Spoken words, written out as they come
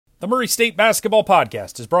The Murray State Basketball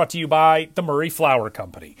Podcast is brought to you by the Murray Flower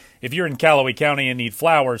Company. If you're in Callaway County and need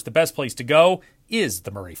flowers, the best place to go is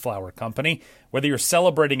the Murray Flower Company. Whether you're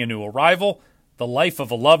celebrating a new arrival, the life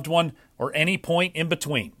of a loved one, or any point in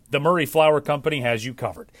between, the Murray Flower Company has you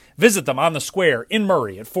covered. Visit them on the square in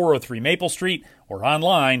Murray at 403 Maple Street or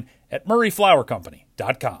online at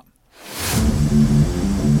murrayflowercompany.com.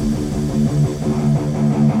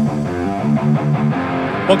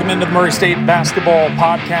 Welcome into the Murray State Basketball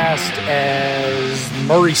Podcast as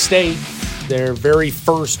Murray State, their very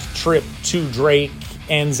first trip to Drake,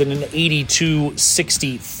 ends in an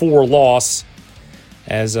 82-64 loss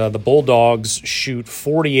as the Bulldogs shoot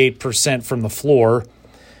 48% from the floor,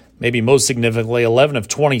 maybe most significantly 11 of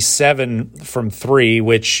 27 from three,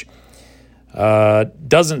 which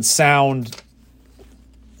doesn't sound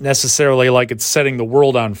necessarily like it's setting the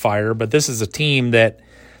world on fire, but this is a team that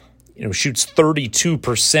shoots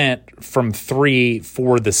 32% from three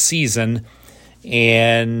for the season.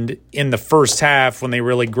 And in the first half, when they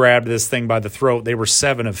really grabbed this thing by the throat, they were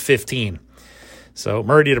 7 of 15. So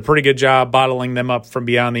Murray did a pretty good job bottling them up from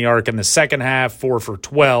beyond the arc in the second half, 4 for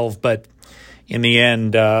 12. But in the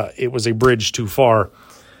end, it was a bridge too far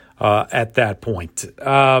at that point.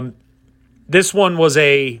 This one was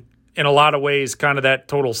in a lot of ways, kind of that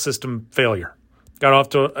total system failure. Got off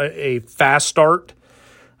to a fast start.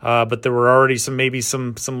 But there were already some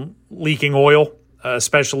leaking oil,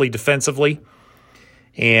 especially defensively,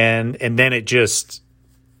 and then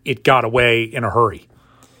it got away in a hurry.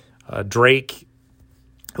 Drake,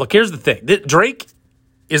 look, here's the thing: Drake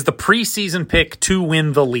is the preseason pick to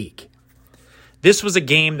win the league. This was a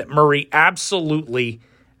game that Murray absolutely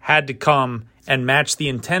had to come and match the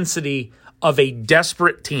intensity of a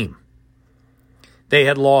desperate team. They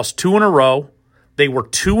had lost 2 in a row. They were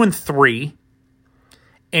 2-3.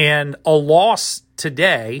 And a loss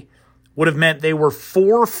today would have meant they were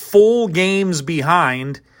 4 full games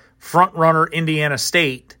behind front-runner Indiana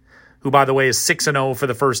State, who, by the way, is 6-0 for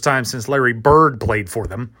the first time since Larry Bird played for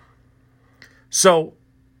them. So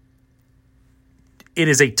it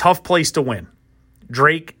is a tough place to win.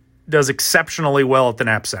 Drake does exceptionally well at the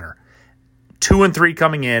Knapp Center. 2-3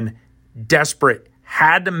 coming in, desperate,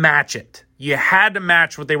 had to match it. You had to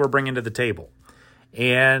match what they were bringing to the table.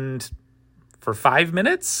 And for 5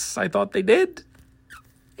 minutes, I thought they did.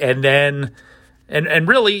 And then, and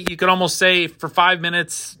really, you could almost say for 5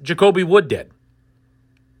 minutes, Jacoby Wood did.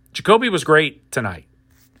 Jacoby was great tonight.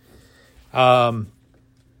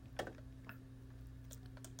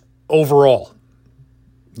 Overall,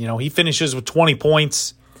 he finishes with 20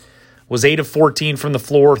 points, was 8 of 14 from the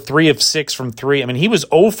floor, 3 of 6 from three. I mean, he was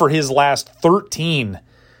 0 for his last 13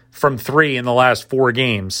 from three in the last 4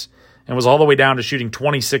 games. And was all the way down to shooting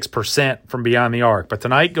 26% from beyond the arc. But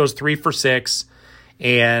tonight goes 3 for 6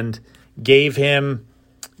 and gave him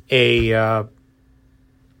he was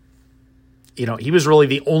really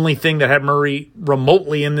the only thing that had Murray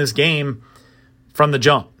remotely in this game from the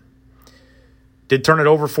jump. Did turn it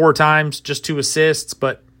over 4 times, just 2 assists,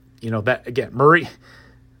 but that again,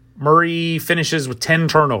 Murray finishes with 10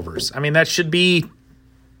 turnovers. I mean, that should be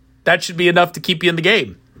enough to keep you in the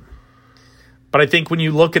game. But I think when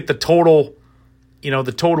you look at the total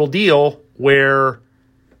deal where,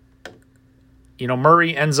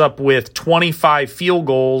 Murray ends up with 25 field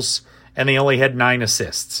goals and they only had 9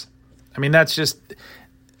 assists. I mean, that's just,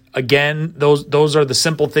 again, those are the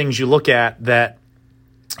simple things you look at that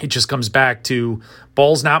it just comes back to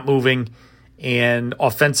ball's not moving and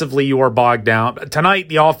offensively you are bogged down. Tonight,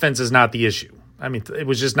 the offense is not the issue. I mean, it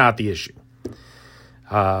was just not the issue.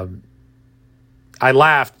 I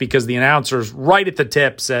laughed because the announcers right at the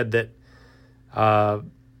tip said that, the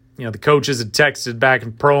coaches had texted back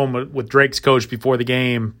and pro with Drake's coach before the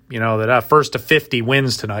game, that first to 50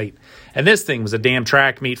 wins tonight. And this thing was a damn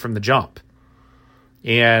track meet from the jump.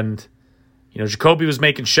 And, Jacoby was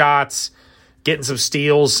making shots, getting some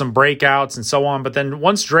steals, some breakouts and so on. But then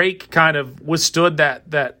once Drake kind of withstood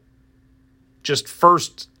that just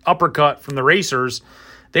first uppercut from the Racers,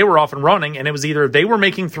 they were off and running, and it was either they were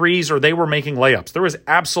making threes or they were making layups. There was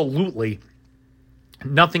absolutely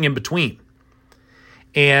nothing in between.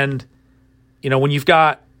 And, when you've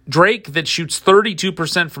got Drake that shoots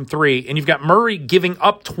 32% from three, and you've got Murray giving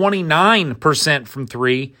up 29% from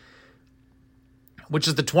three, which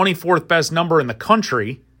is the 24th best number in the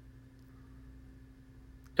country,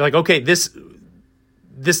 you're like, okay, this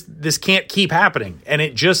can't keep happening. And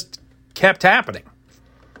it just kept happening.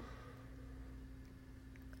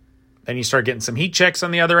 Then you start getting some heat checks on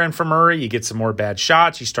the other end from Murray. You get some more bad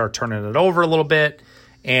shots. You start turning it over a little bit.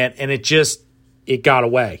 And it got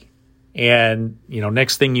away. And,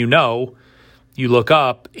 next thing you know, you look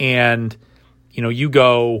up and you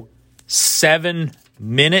go 7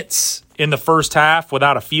 minutes in the first half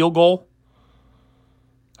without a field goal,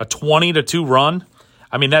 a 20-2 run.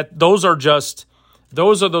 I mean, those are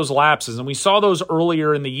those lapses. And we saw those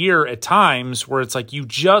earlier in the year at times where it's like you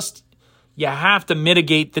have to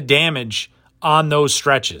mitigate the damage on those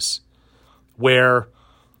stretches where,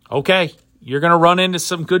 okay, you're going to run into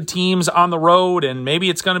some good teams on the road and maybe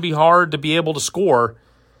it's going to be hard to be able to score.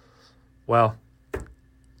 Well,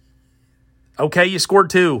 okay, you scored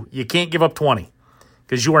 2. You can't give up 20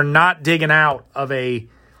 because you are not digging out of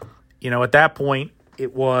at that point,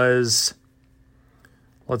 it was,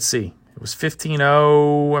 let's see, it was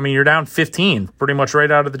 15-0. I mean, you're down 15 pretty much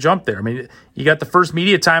right out of the jump there. I mean, you got the first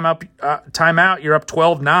media timeout, you're up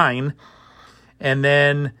 12-9. And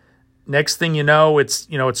then next thing you know, it's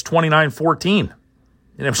 29-14.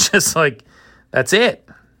 And it was just like, that's it.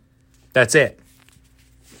 That's it.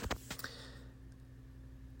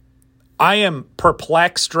 I am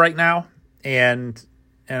perplexed right now, and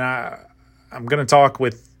I'm going to talk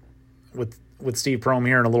with Steve Prohm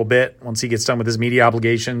here in a little bit once he gets done with his media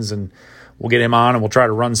obligations, and we'll get him on and we'll try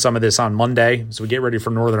to run some of this on Monday as we get ready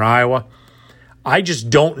for Northern Iowa. I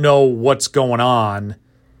just don't know what's going on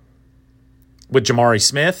with Jamari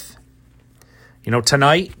Smith.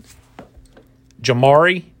 Tonight,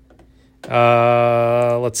 Jamari,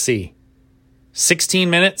 let's see, 16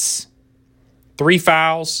 minutes, 3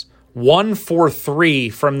 fouls, 1 for 3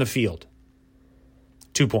 from the field,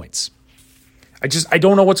 2 points. I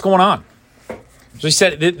don't know what's going on. As I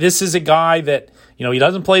said, this is a guy that, he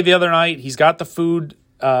doesn't play the other night. He's got the food,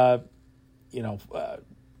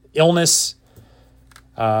 illness,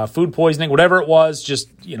 food poisoning, whatever it was, just,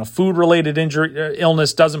 food-related injury,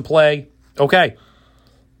 illness, doesn't play. Okay.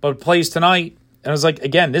 But plays tonight. And I was like,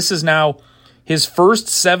 again, this is now his first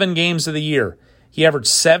 7 games of the year. He averaged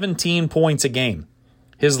 17 points a game.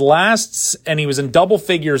 And he was in double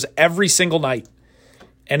figures every single night.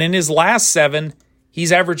 And in his last 7,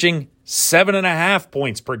 he's averaging 7.5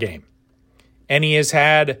 points per game. And he has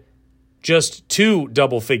had just 2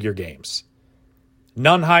 double-figure games.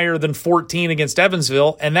 None higher than 14 against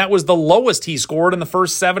Evansville, and that was the lowest he scored in the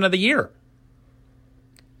first 7 of the year.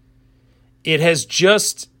 I'm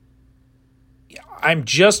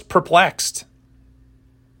just perplexed.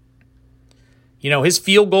 His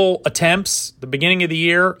field goal attempts, the beginning of the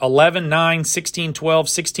year, 11, 9, 16, 12,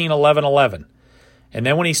 16, 11, 11. And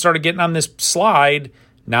then when he started getting on this slide,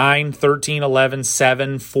 9, 13, 11,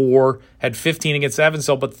 7, 4, had 15 against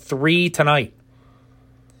Evansville, but 3 tonight.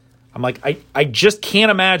 I'm like, I just can't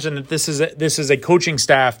imagine that this is a coaching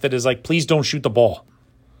staff that is like, please don't shoot the ball.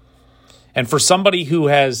 And for somebody who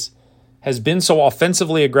has been so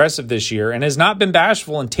offensively aggressive this year and has not been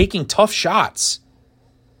bashful in taking tough shots,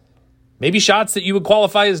 maybe shots that you would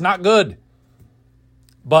qualify as not good,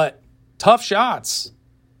 but tough shots,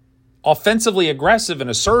 offensively aggressive and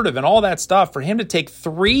assertive and all that stuff, for him to take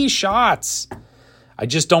 3 shots, I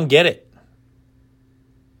just don't get it.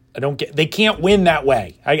 They can't win that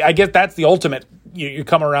way. I get that's the ultimate. You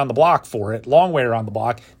come around the block for it, long way around the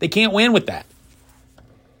block. They can't win with that.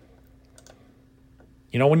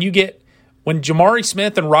 When Jamari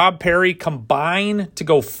Smith and Rob Perry combine to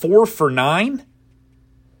go 4 for 9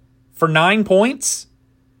 points,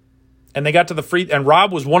 and they got to and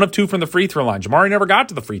Rob was 1 of 2 from the free throw line. Jamari never got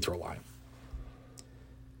to the free throw line.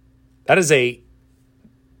 That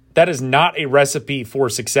is not a recipe for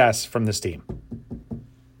success from this team.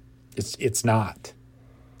 It's not.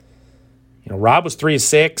 Rob was 3 of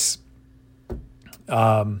 6.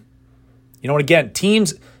 And again,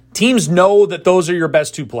 teams know that those are your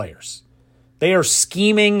best 2 players. They are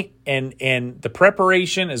scheming, and the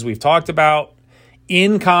preparation, as we've talked about,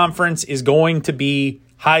 in conference is going to be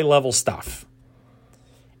high-level stuff.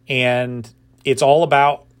 And it's all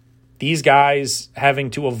about these guys having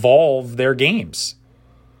to evolve their games.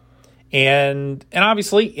 And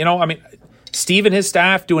obviously, Steve and his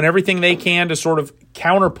staff doing everything they can to sort of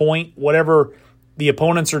counterpoint whatever the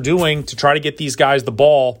opponents are doing to try to get these guys the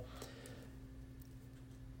ball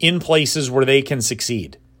in places where they can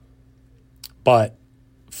succeed. But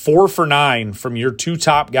 4 for 9 from your 2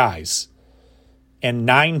 top guys and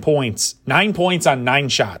 9 points on 9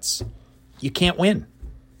 shots, you can't win.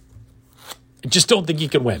 I just don't think you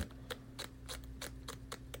can win.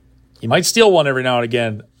 You might steal one every now and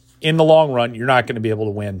again. In the long run, you're not going to be able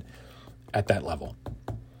to win at that level.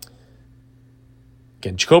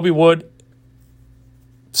 Again, Jacoby Wood,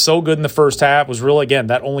 so good in the first half, was really, again,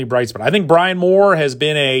 that only bright spot. I think Brian Moore has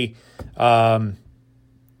been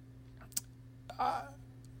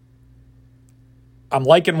I'm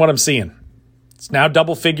liking what I'm seeing. It's now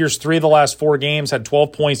double figures, 3 of the last 4 games, had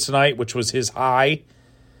 12 points tonight, which was his high.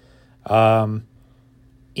 in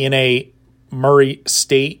a Murray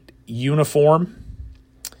State uniform.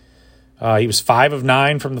 He was 5 of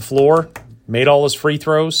 9 from the floor, made all his free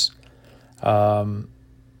throws. Again,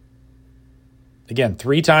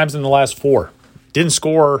 3 times in the last 4. Didn't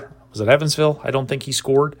score. Was it Evansville? I don't think he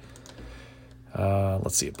scored.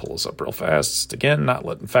 Let's see it. Pull this up real fast. Again, not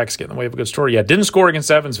letting facts get in the way of a good story. Yeah, didn't score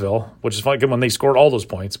against Evansville, which is good when they scored all those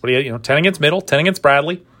points. But he had 10 against Middle, 10 against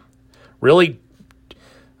Bradley. Really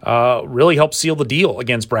helped seal the deal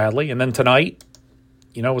against Bradley. And then tonight,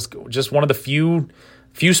 was just one of the few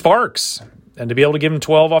sparks. And to be able to give him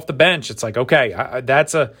 12 off the bench, it's like, okay,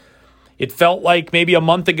 it felt like maybe a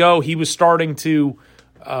month ago he was starting to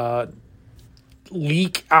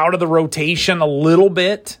leak out of the rotation a little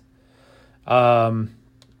bit.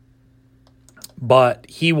 But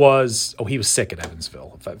he was sick at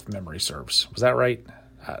Evansville, if memory serves. Was that right?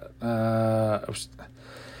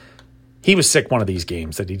 He was sick one of these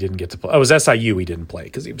games that he didn't get to play. It was SIU he didn't play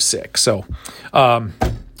because he was sick. So,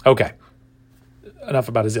 okay. Enough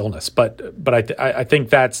about his illness. But I think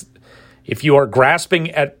that's, if you are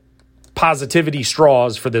grasping at positivity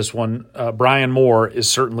straws for this one, Brian Moore is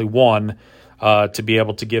certainly one to be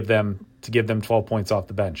able to give them 12 points off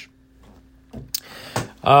the bench.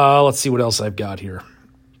 Let's see what else I've got here.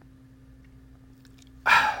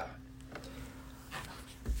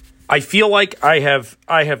 I feel like I have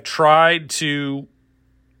tried to,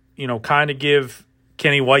 kind of give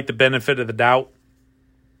Kenny White the benefit of the doubt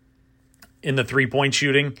in the 3-point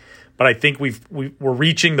shooting, but I think we're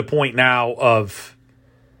reaching the point now of,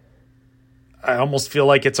 I almost feel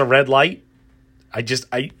like it's a red light. He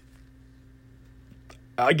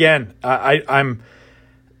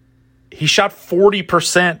shot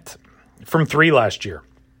 40% from 3 last year,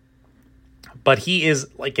 but he is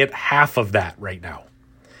like at half of that right now.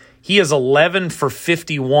 He is 11 for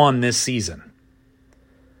 51 this season,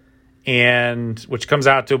 and which comes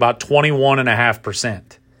out to about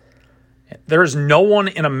 21.5%. There's no one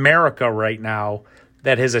in America right now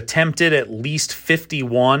that has attempted at least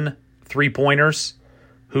 51 3-pointers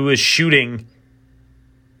who is shooting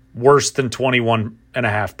worse than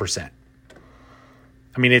 21.5%.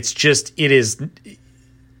 I mean, it is,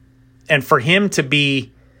 and for him to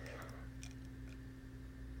be,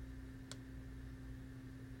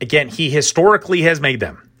 again, he historically has made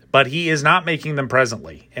them, but he is not making them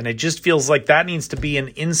presently. And it just feels like that needs to be an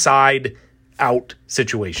inside-out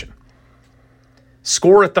situation.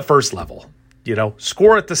 Score at the first level,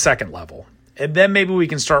 score at the second level, and then maybe we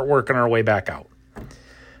can start working our way back out.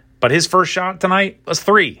 But his first shot tonight was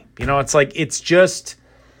 3. It's like, it's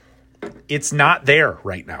not there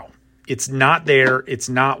right now. It's not there. It's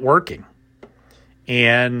not working.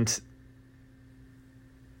 And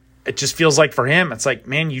it just feels like for him, it's like,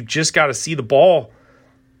 man, you just got to see the ball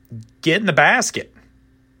get in the basket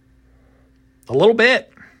a little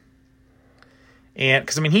bit. And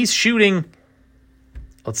because, he's shooting,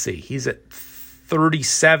 let's see, he's at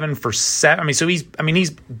 37 for 7. So he's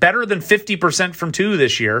better than 50% from 2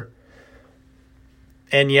 this year.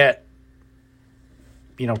 And yet,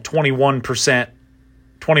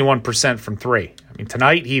 21% from 3.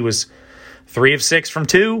 Tonight he was 3 of 6 from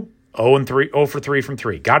 2, 0 for 3 from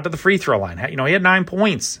 3. Got to the free throw line. He had 9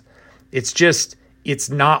 points. It just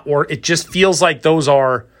feels like those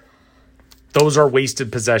are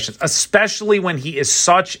wasted possessions, especially when he is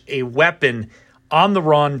such a weapon on the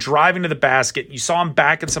run, driving to the basket. You saw him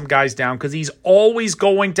backing some guys down because he's almost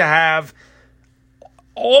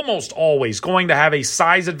always going to have a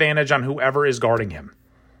size advantage on whoever is guarding him.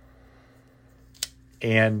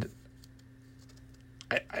 And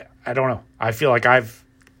I don't know. I feel like I'm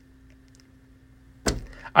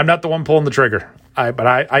not the one pulling the trigger. But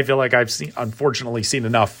I feel like I've unfortunately seen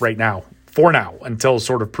enough right now, for now, until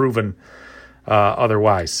sort of proven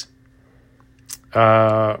otherwise.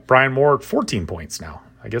 Brian Moore, 14 points now.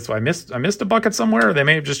 I guess I missed a bucket somewhere. They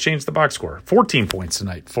may have just changed the box score. 14 points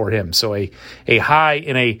tonight for him. So a high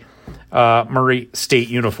in a Murray State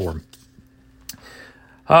uniform.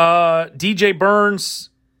 DJ Burns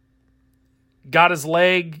got his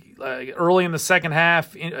leg early in the second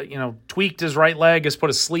half, tweaked his right leg, has put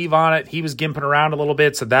a sleeve on it. He was gimping around a little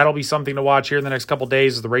bit, so that'll be something to watch here in the next couple of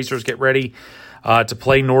days as the Racers get ready to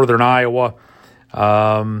play Northern Iowa.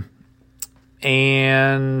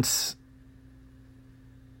 And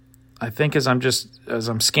I think as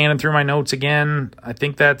I'm scanning through my notes again, I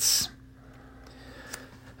think that's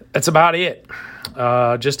about it.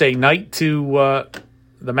 Just a night to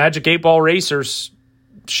the Magic 8-Ball Racers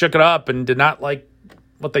shook it up and did not like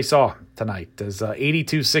what they saw tonight. As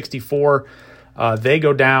 82-64, they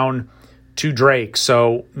go down to Drake.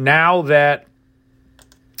 So now that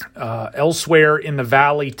Elsewhere in the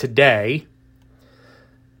Valley today,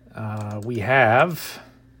 we have,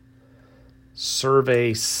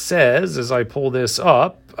 survey says, as I pull this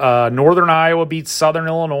up, Northern Iowa beats Southern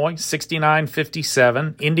Illinois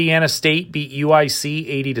 69-57. Indiana State beat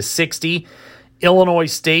UIC 80-60. Illinois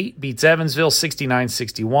State beats Evansville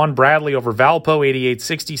 69-61. Bradley over Valpo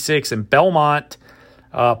 88-66. And Belmont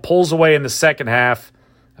pulls away in the second half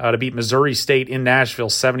to beat Missouri State in Nashville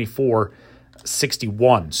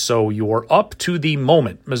 74-61. So you're up to the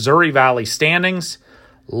moment. Missouri Valley standings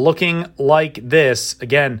looking like this.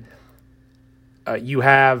 Again, you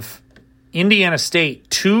have Indiana State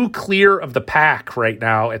 2 clear of the pack right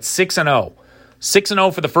now at 6-0.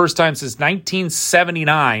 6-0 for the first time since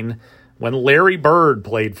 1979 when Larry Bird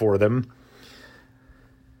played for them,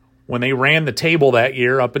 when they ran the table that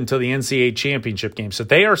year up until the NCAA championship game. So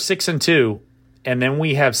they are 6-2, and then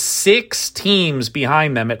we have 6 teams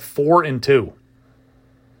behind them at 4-2.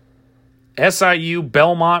 SIU,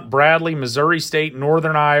 Belmont, Bradley, Missouri State,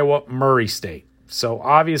 Northern Iowa, Murray State. So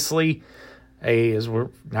obviously, as we're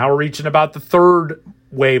reaching about the third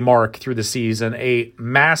way mark through the season, a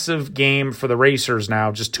massive game for the Racers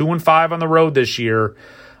now. Just 2-5 on the road this year.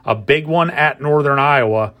 A big one at Northern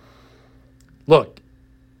Iowa. Look,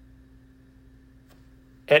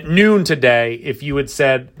 at noon today, if you had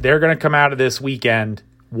said they're going to come out of this weekend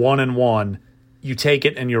 1-1, you take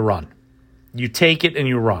it and you run. You take it and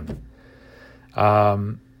you run.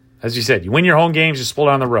 As you said, you win your home games, you split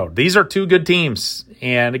on the road. These are 2 good teams.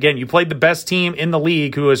 And again, you played the best team in the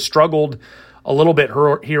league who has struggled a little bit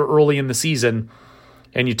here early in the season,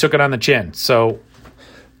 and you took it on the chin. So you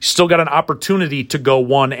still got an opportunity to go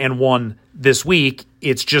 1-1 this week.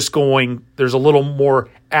 It's just there's a little more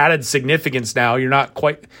added significance now. You're not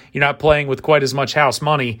playing with quite as much house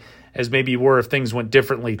money as maybe you were if things went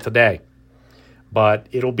differently today. But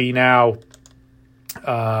it'll be now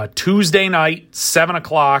Tuesday night,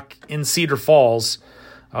 7:00 in Cedar Falls.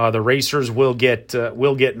 The Racers will get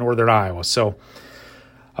Northern Iowa. So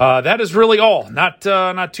that is really all. Not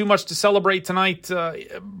too much to celebrate tonight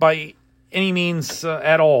by any means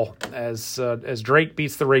at all. As Drake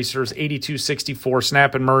beats the Racers 82-64,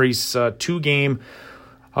 snapping Murray's 2-game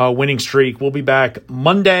winning streak. We'll be back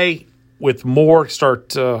Monday with more.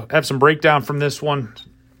 Have some breakdown from this one.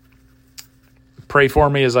 Pray for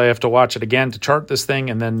me as I have to watch it again to chart this thing,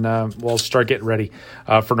 and then we'll start getting ready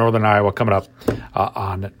for Northern Iowa coming up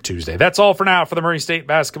on Tuesday. That's all for now for the Murray State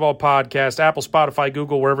Basketball Podcast. Apple, Spotify,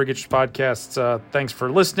 Google, wherever you get your podcasts. Thanks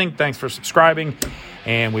for listening. Thanks for subscribing,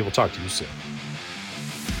 and we will talk to you soon.